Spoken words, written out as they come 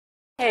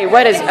Hey,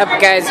 what is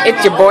up, guys? It's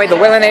your boy, the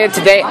Willinator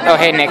today. Oh,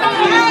 hey, Nick.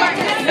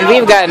 And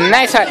we've got a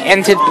nice hot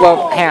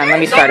well, hang on, let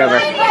me start over.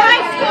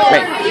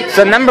 Right.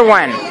 So number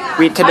one,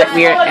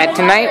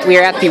 tonight we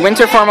are at the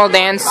winter formal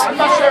dance.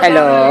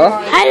 Hello.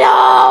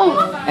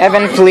 Hello.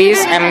 Evan, please.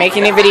 I'm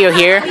making a video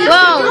here.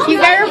 Whoa, you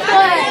better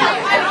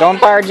play.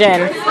 Don't barge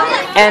in.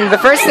 And the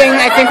first thing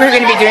I think we're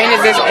going to be doing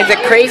is a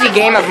crazy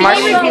game of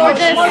marshmallow.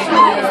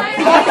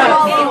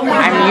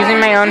 I'm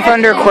using my own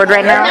phone to record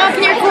right now. Now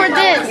can you record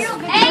this?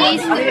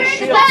 Please.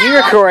 You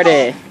record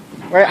it.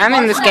 I'm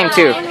in this game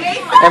too.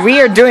 And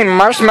we are doing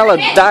marshmallow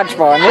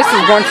dodgeball, and this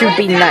is going to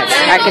be nuts.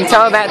 I can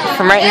tell that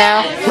from right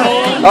now.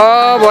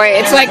 Oh boy,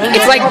 it's like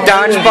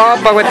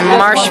dodgeball but with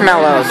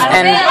marshmallows.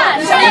 And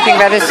I think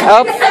that is.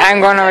 Oh, I'm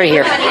going over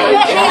here.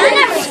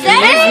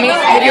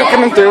 Video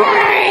coming through.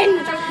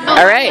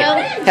 All right.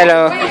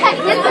 Hello.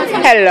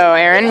 Hello,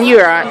 Aaron. You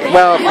are.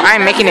 Well,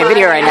 I'm making a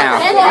video right now.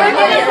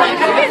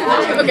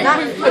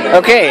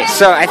 Okay,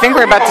 so I think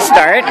we're about to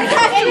start.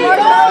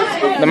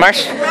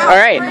 All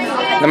right.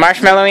 The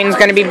marshmallowing is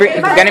gonna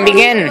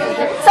begin.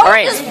 All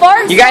right.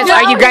 Are you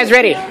guys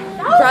ready?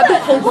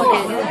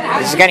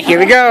 Here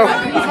we go.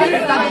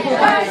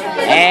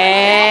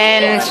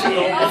 And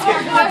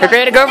we're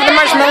ready to go for the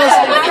marshmallows.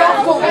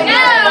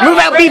 Move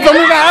out, people!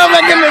 Move out! Oh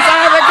my goodness!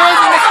 Oh,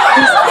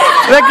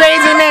 the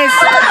craziness!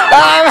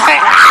 Oh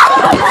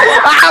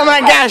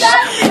my gosh!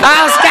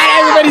 Oh, scatter!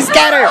 Everybody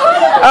scatter!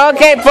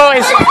 Okay,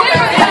 boys.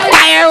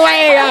 Fire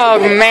away! Oh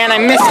man, I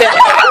missed it.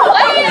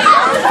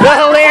 The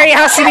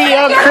hilariosity!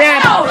 Oh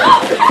crap!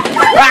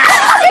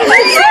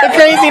 The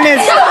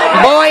craziness!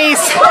 Boys!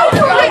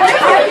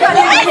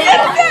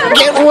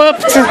 Get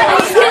whooped!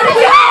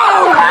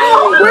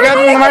 We're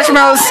grabbing the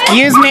marshmallow.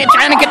 Excuse me,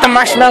 trying to get the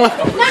marshmallow.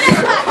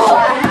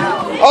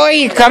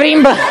 Oi,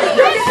 karimba!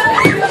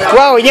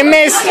 Whoa, you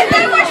missed!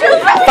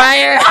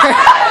 Fire!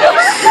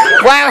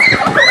 Wow!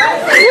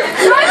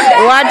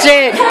 Watch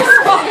it!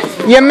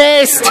 You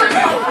missed!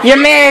 You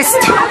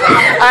missed!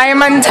 I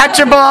am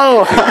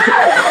untouchable!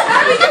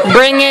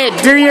 Bring it!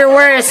 Do your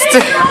worst!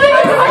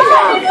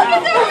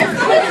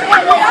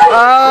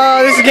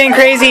 Oh, this is getting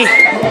crazy!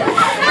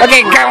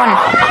 Okay, got one!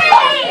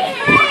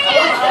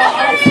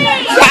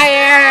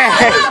 Fire!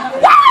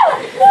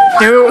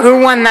 Who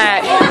won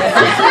that?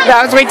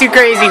 That was way too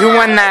crazy. Who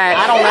won that?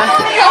 I don't know.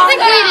 I think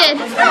we did.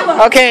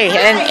 Okay,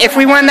 and if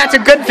we won, that's a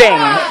good thing.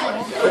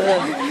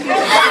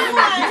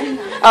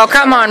 Oh,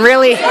 come on,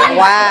 really?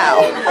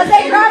 Wow.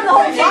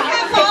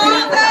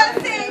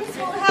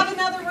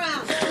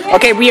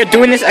 Okay, we are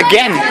doing this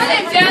again.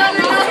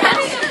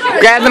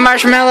 Grab the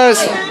marshmallows.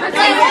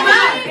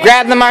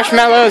 Grab the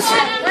marshmallows.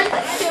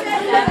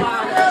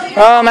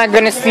 Oh my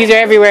goodness, these are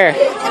everywhere.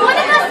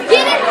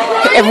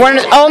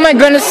 Oh my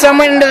goodness,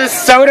 someone into the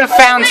soda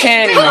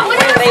fountain. Are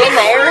they in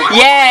there?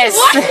 Yes.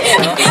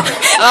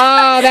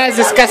 Oh, that is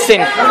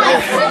disgusting.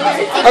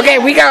 Okay,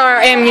 we got our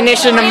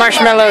ammunition of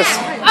marshmallows.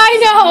 I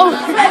know.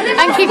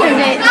 I'm keeping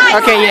it.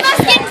 Okay, yes.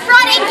 Let's get in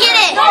front and get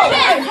it.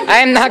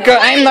 I'm not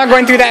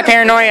going through that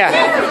paranoia.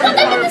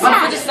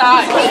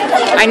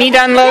 I need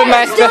to unload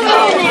my stuff.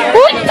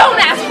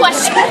 Don't ask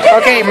questions.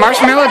 Okay,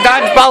 marshmallow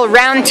dodgeball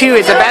round 2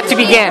 is about to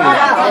begin.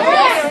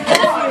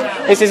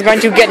 This is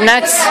going to get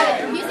nuts.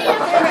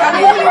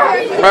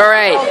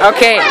 Alright,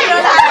 okay.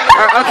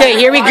 Okay,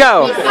 here we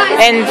go.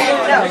 And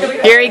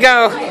here we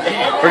go.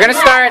 We're gonna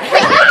start.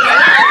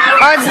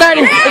 Oh, it's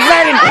starting! It's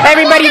starting!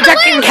 Everybody duck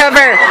and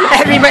cover!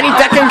 Everybody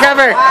duck and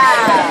cover!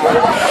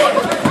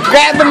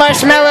 Grab the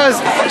marshmallows!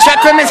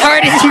 Chuck them as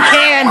hard as you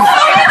can!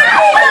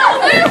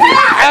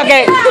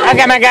 Okay,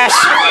 okay, my gosh.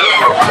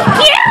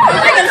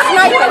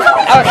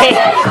 Okay.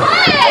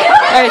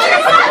 Alright.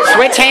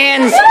 Switch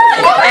hands.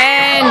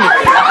 And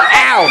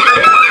ow!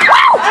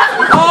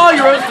 Oh,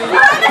 you're roasting.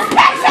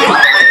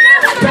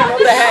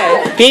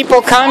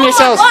 People, calm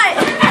yourselves.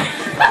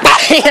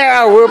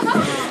 Oh, whoop.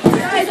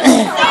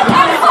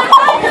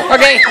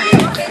 Okay,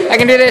 I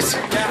can do this.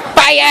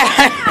 Fire!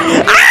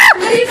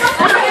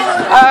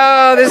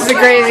 Oh, this is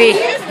crazy.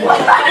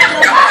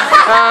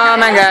 Oh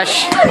my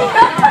gosh.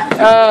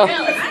 Oh.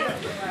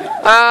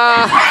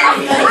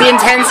 The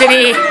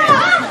intensity.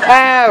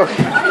 Oh.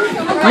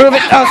 Move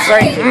it. Oh,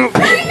 sorry.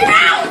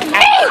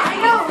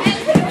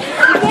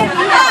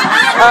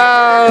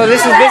 Oh,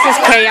 this is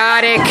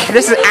chaotic.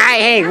 This is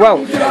hey,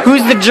 whoa.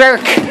 Who's the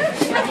jerk?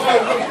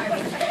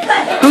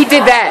 Who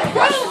did that?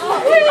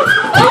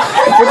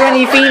 Which one of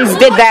you fiends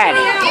did that?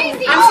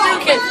 I'm still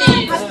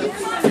confused.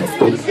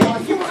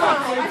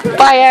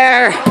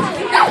 Fire!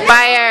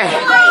 Fire!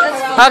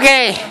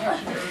 Okay.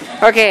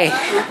 Okay.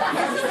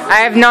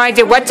 I have no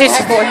idea what this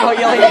is.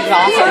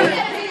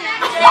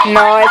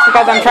 No, it's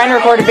because I'm trying to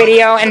record a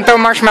video and throw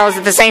marshmallows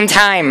at the same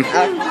time.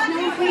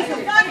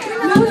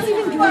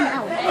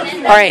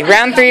 Alright,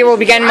 round 3 will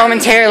begin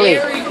momentarily.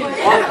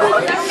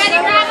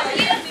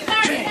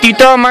 You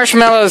throw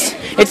marshmallows.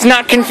 It's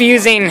not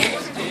confusing.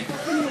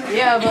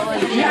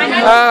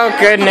 Oh,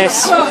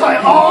 goodness.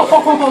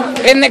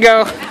 In they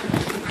go.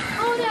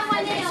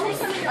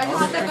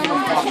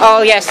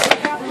 Oh, yes.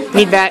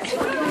 Need that.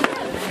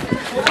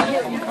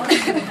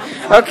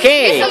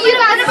 Okay.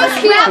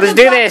 Let's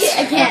do this.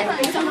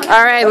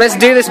 Alright, let's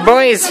do this,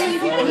 boys.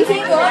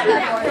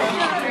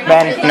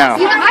 Ben, no.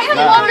 I have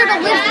longer to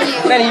live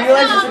than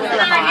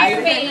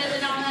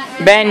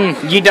you. Ben,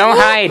 you don't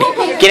hide.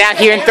 Get out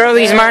here and throw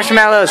these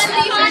marshmallows.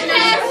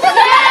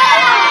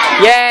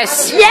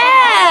 Yes.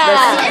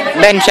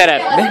 Yeah. Ben, shut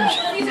up. Ben,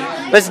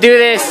 let's do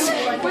this. I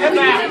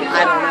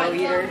don't know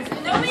either.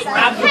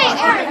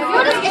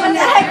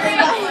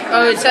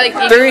 Oh, it's like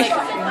 3.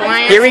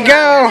 Here we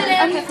go.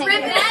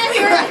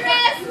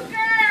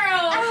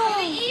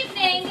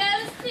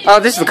 Oh,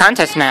 this is the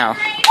contest now.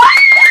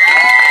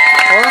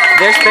 Oh,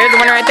 there's the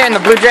winner right there in the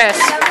blue dress.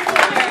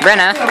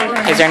 Brenna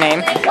is her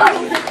name.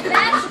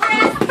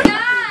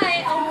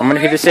 I wonder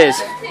who this is.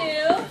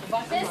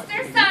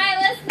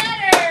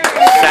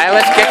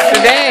 Silas kicks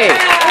the day.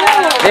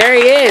 There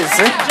he is.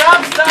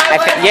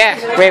 Yeah.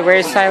 Wait, where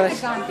is Silas?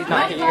 He's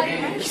not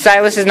here.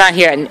 Silas is not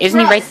here. Isn't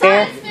he right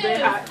there?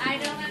 I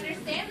don't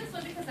understand this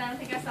one because I don't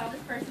think I saw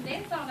this person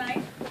dance all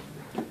night.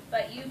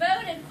 But you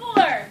voted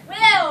for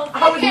Will.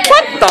 What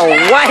the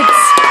what?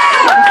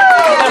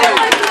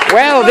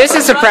 Well, this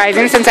is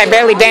surprising since I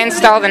barely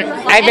danced all the.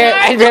 I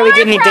barely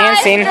did any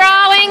dancing.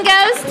 Drawing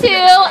goes to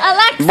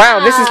Alexa. Wow,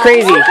 this is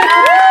crazy.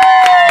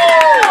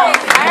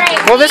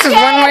 Well, this is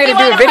one way to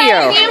do a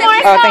video.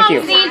 Oh, thank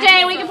you.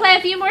 DJ, we can play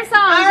a few more songs.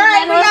 All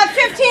right, we got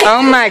 15.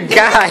 Oh my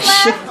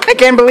gosh, I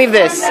can't believe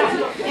this.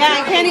 Yeah,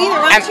 I can't either.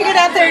 Why don't you get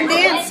out there and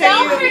dance so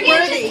you're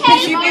worthy?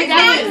 Because you beat me.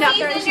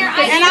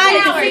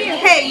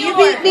 Hey, you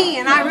beat me,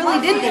 and I really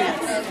did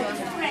dance.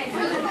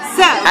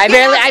 So I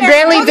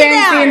barely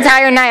danced the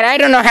entire night. I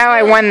don't know how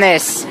I won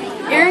this.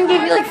 Aaron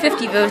gave you like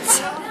 50 votes.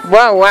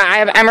 Whoa,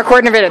 I'm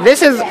recording a video.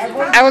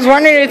 I was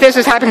wondering if this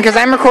was happening because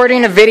I'm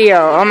recording a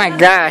video. Oh my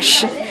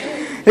gosh.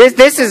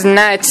 This is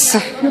nuts.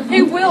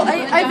 Hey, Will,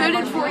 I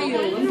voted for you.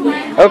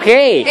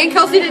 Okay. And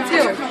Kelsey did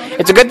too.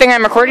 It's a good thing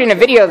I'm recording a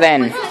video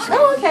then.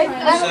 Oh, okay.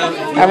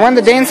 I won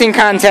the dancing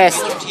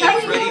contest.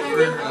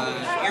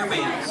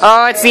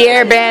 Oh, it's the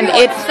air band.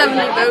 It's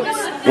 70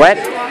 votes. what?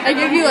 I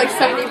gave you like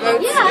 70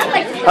 votes.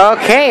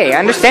 Okay,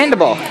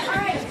 understandable.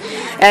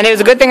 And it was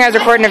a good thing I was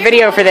recording a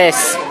video for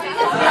this.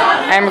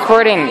 I'm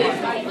recording.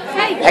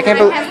 I can't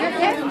believe.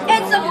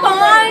 It's a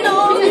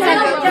final.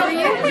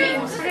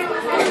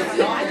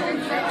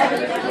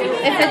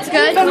 If it's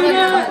good.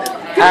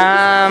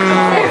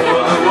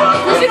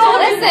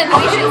 Listen,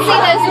 we should see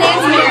those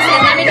dance moves,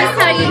 and let me just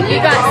tell you, you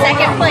got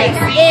second place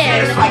in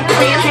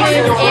dance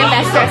moves and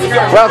best dressed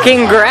girl. Well,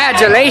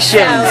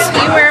 congratulations. So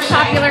you were a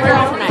popular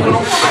girl tonight.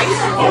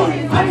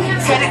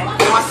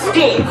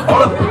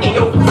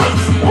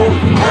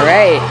 All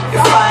right.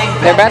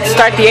 They're about to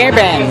start the air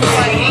band.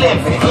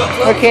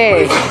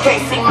 Okay.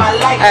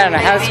 I don't know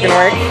how this is gonna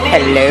work.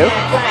 Hello.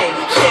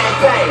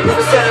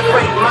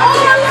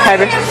 Hi,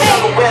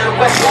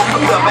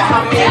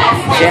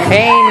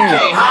 champagne.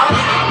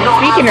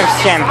 Speaking of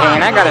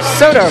champagne, I got a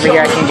soda over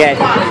here I can get.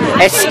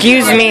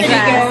 Excuse me.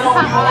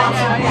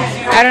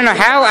 I don't know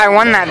how I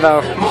won that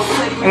though.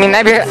 I mean,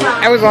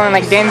 I was only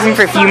like dancing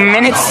for a few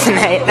minutes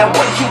tonight.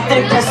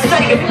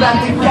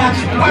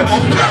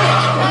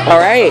 All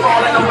right.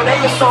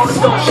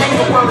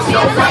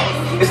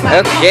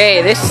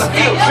 Okay, this is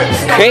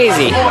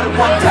crazy.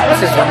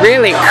 This is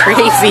really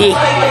crazy.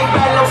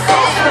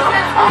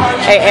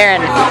 Hey,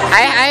 Aaron,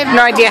 I have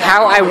no idea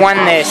how I won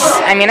this.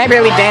 I mean, I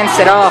barely danced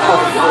at all.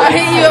 I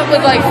hit you up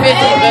with like 50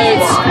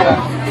 votes.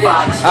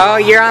 Oh,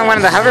 you're on one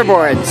of the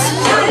hoverboards.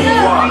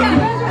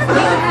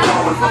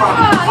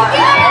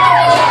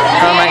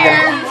 Oh my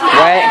god.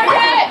 What?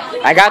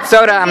 I got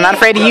soda. I'm not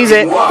afraid to use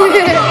it. Oh,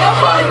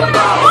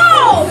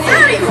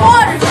 dirty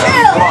water,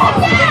 chill.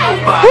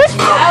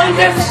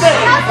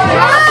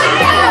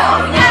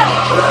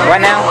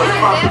 What now?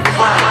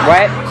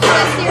 What?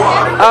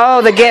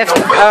 Oh, the gift.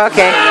 Oh,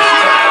 okay.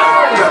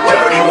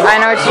 I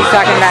know what she's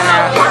talking about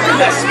now.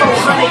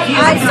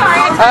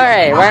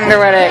 Alright, wonder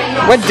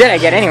what did I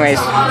get anyways?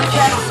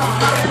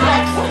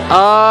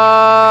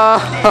 Oh,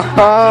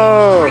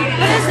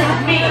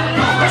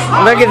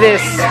 look at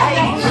this.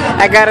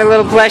 I got a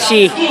little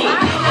plushie.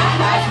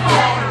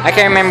 I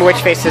can't remember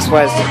which face this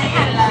was.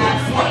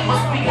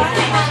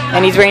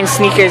 And he's wearing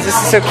sneakers. This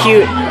is so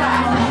cute.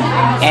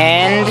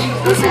 And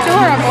This is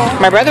adorable.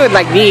 my brother would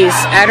like these.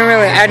 I don't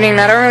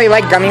really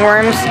like gummy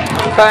worms,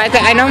 but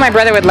I know my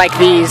brother would like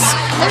these.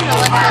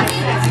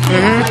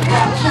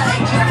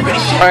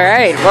 All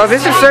right. Well,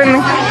 this is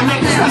certainly.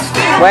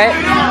 What?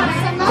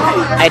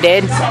 I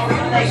did.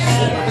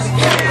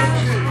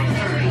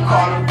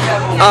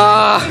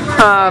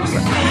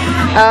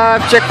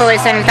 Chick-fil-A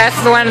sandwich. That's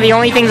one of the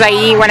only things I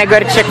eat when I go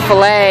to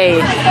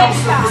Chick-fil-A.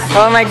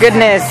 Oh my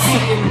goodness.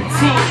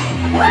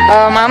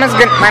 Oh, my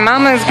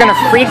mama's gonna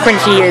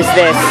frequent use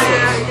this.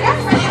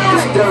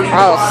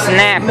 Oh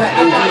snap!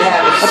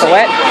 What's a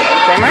what?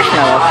 It's a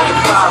marshmallow.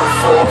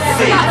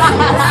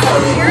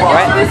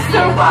 What?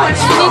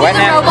 What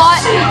now?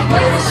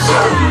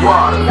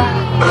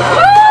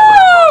 Woo!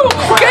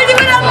 Guys, you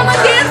went out on the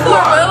dance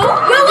floor, Will.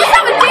 Will, let's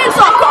have a dance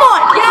off. Come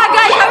on. Yeah,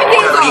 guys, have a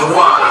dance off.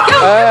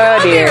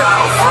 Oh dear.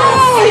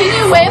 Oh, did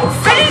you win?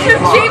 I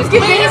didn't do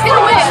names. He's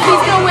gonna win.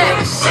 He's gonna win.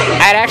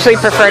 I'd actually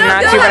prefer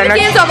not to, but I'm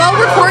not. I'll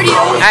record you.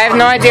 I have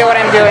no idea what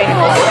I'm doing.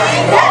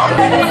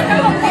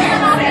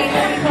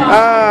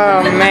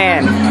 Oh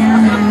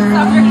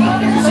man.